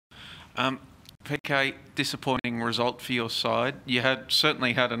PK, disappointing result for your side. You had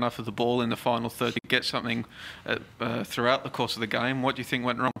certainly had enough of the ball in the final third to get something throughout the course of the game. What do you think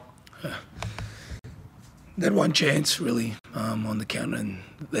went wrong? They had one chance, really, on the counter, and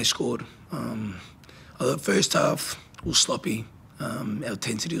they scored. The first half was sloppy. Our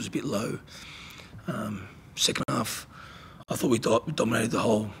intensity was a bit low. Second half, I thought we dominated the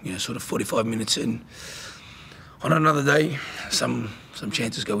whole, sort of 45 minutes. And on another day, some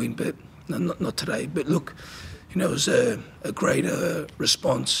chances go in, but not today. But look, it was a great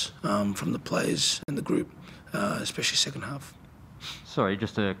response from the players and the group, especially second half. Sorry,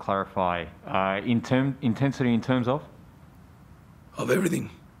 just to clarify, intensity in terms of? Of everything.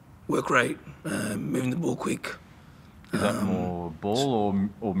 Work rate, moving the ball quick. Is that more ball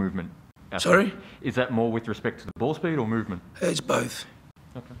or movement? Sorry? Is that more with respect to the ball speed or movement? It's both.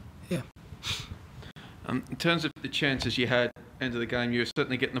 Okay. Yeah. In terms of the chances you had end of the game, you were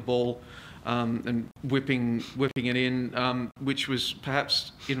certainly getting the ball and whipping it in, which was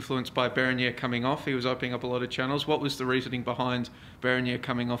perhaps influenced by Berenier coming off. He was opening up a lot of channels. What was the reasoning behind Berenier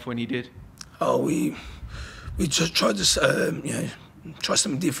coming off when he did? Oh, we just tried to try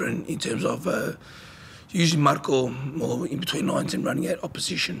something different in terms of using Marco more in between lines and running at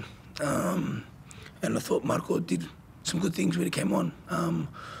opposition. And I thought Marco did some good things when he came on.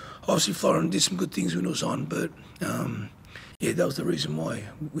 Obviously, Florin did some good things when he was on, but yeah, that was the reason why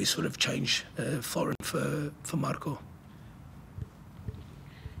we sort of changed Florin for Marco.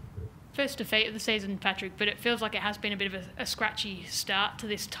 First defeat of the season, Patrick, but it feels like it has been a bit of a scratchy start to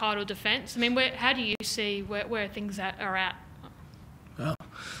this title defence. I mean, how do you see where things are at? Well,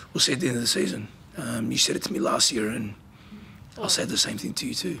 we'll see at the end of the season. You said it to me last year, and I'll say the same thing to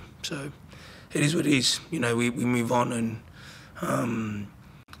you too. So it is what it is. We move on, and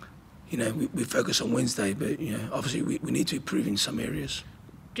we focus on Wednesday. But obviously we need to improve in some areas.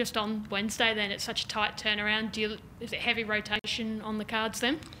 Just on Wednesday, then it's such a tight turnaround. Is it heavy rotation on the cards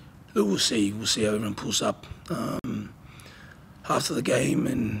then? Look, we'll see. We'll see how everyone pulls up after the game,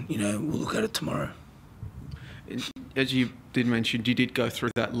 and we'll look at it tomorrow. As you did mention, you did go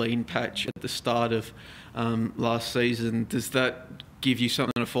through that lean patch at the start of last season. Does that give you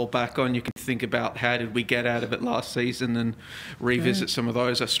something to fall back on? You can think about how did we get out of it last season and revisit some of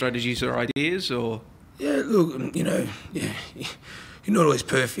those strategies or ideas, or? Yeah, look, you're not always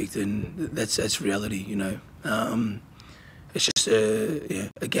perfect, and that's reality. It's just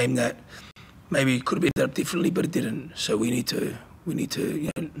a game that maybe could have been done differently, but it didn't. So we need to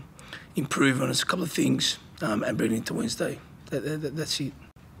improve on a couple of things and bring it into Wednesday. That's it.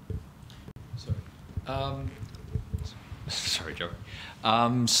 Sorry, Joe.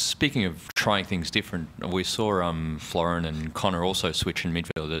 Speaking of trying things different, we saw Florin and Connor also switch in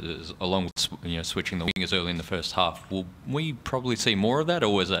midfield, along with switching the wingers early in the first half. Will we probably see more of that,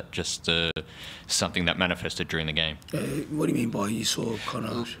 or was that just something that manifested during the game? What do you mean by you saw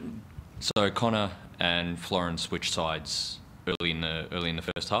Connor? So Connor and Florin switched sides early in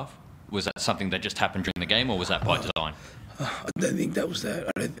the first half. Was that something that just happened during the game, or was that by design? I don't think that was that.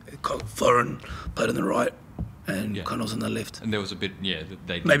 Florin played on the right, and Connor's on the left. And there was a bit,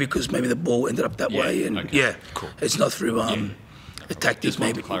 maybe because the ball ended up that way, and cool. It's not through a tactic.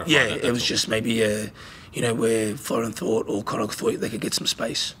 Maybe it was just maybe where Florin thought or Connor thought they could get some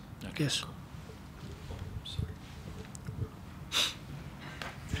space. I guess.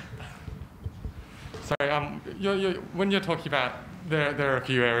 Sorry, when you're talking about there are a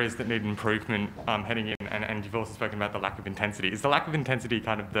few areas that need improvement heading in, and you've also spoken about the lack of intensity. Is the lack of intensity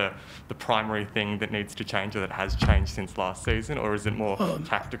kind of the primary thing that needs to change, or that has changed since last season, or is it more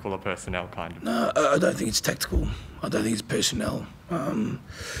tactical or personnel kind of? No, I don't think it's tactical. I don't think it's personnel.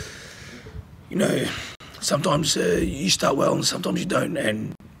 Sometimes you start well and sometimes you don't,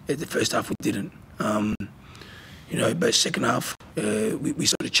 and at the first half we didn't. But second half we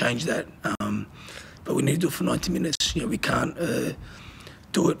sort of changed that. But we need to do it for 90 minutes. We can't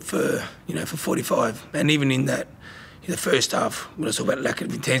do it for 45. And even in that, the first half, when I talk about lack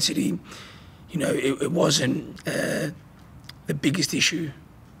of intensity, it wasn't the biggest issue.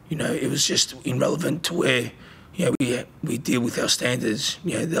 It was just irrelevant to where we deal with our standards.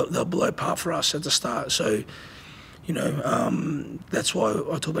 They're below par for us at the start. So that's why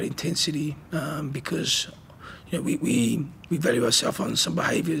I talk about intensity, because we value ourselves on some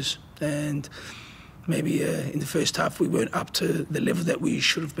behaviours, and maybe in the first half we weren't up to the level that we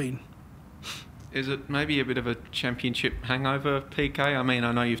should have been. Is it maybe a bit of a championship hangover, PK? I mean,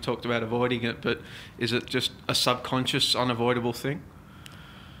 I know you've talked about avoiding it, but is it just a subconscious, unavoidable thing?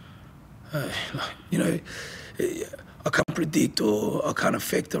 I can't predict or I can't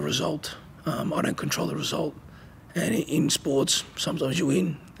affect the result. I don't control the result. And in sports, sometimes you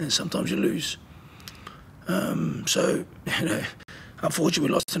win and sometimes you lose. So, you know, unfortunately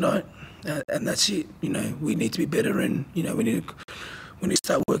we lost tonight, and that's it. You know, we need to be better, and you know, we need to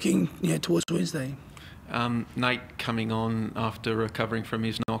start working, you know, towards Wednesday. Nate coming on after recovering from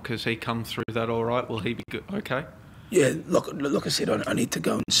his knock, has he come through that all right? Will he be good? Okay? Yeah, like I said, I need to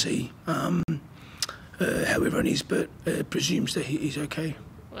go and see how everyone is, but presumes that he's okay.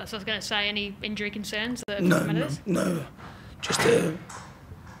 Well, that's what I was going to say. Any injury concerns that have come out of this? No. Just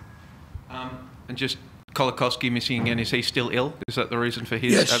and just Kolakowski missing again. Is he still ill? Is that the reason for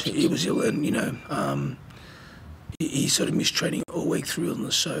his absence? Yes, he was ill, and you know, he sort of missed training all week through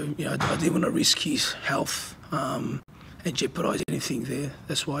illness. So you know, I didn't want to risk his health and jeopardise anything there.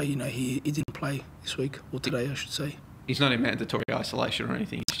 That's why, you know, he didn't play this week, or today, I should say. He's not in mandatory isolation or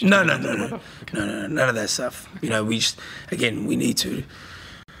anything? No, Okay. no, none of that stuff. You know, we need to,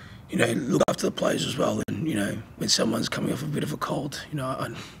 you know, look after the players as well. And you know, when someone's coming off a bit of a cold, you know,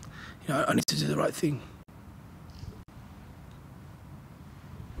 I need to do the right thing.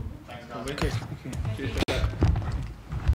 Okay. Cheers for that.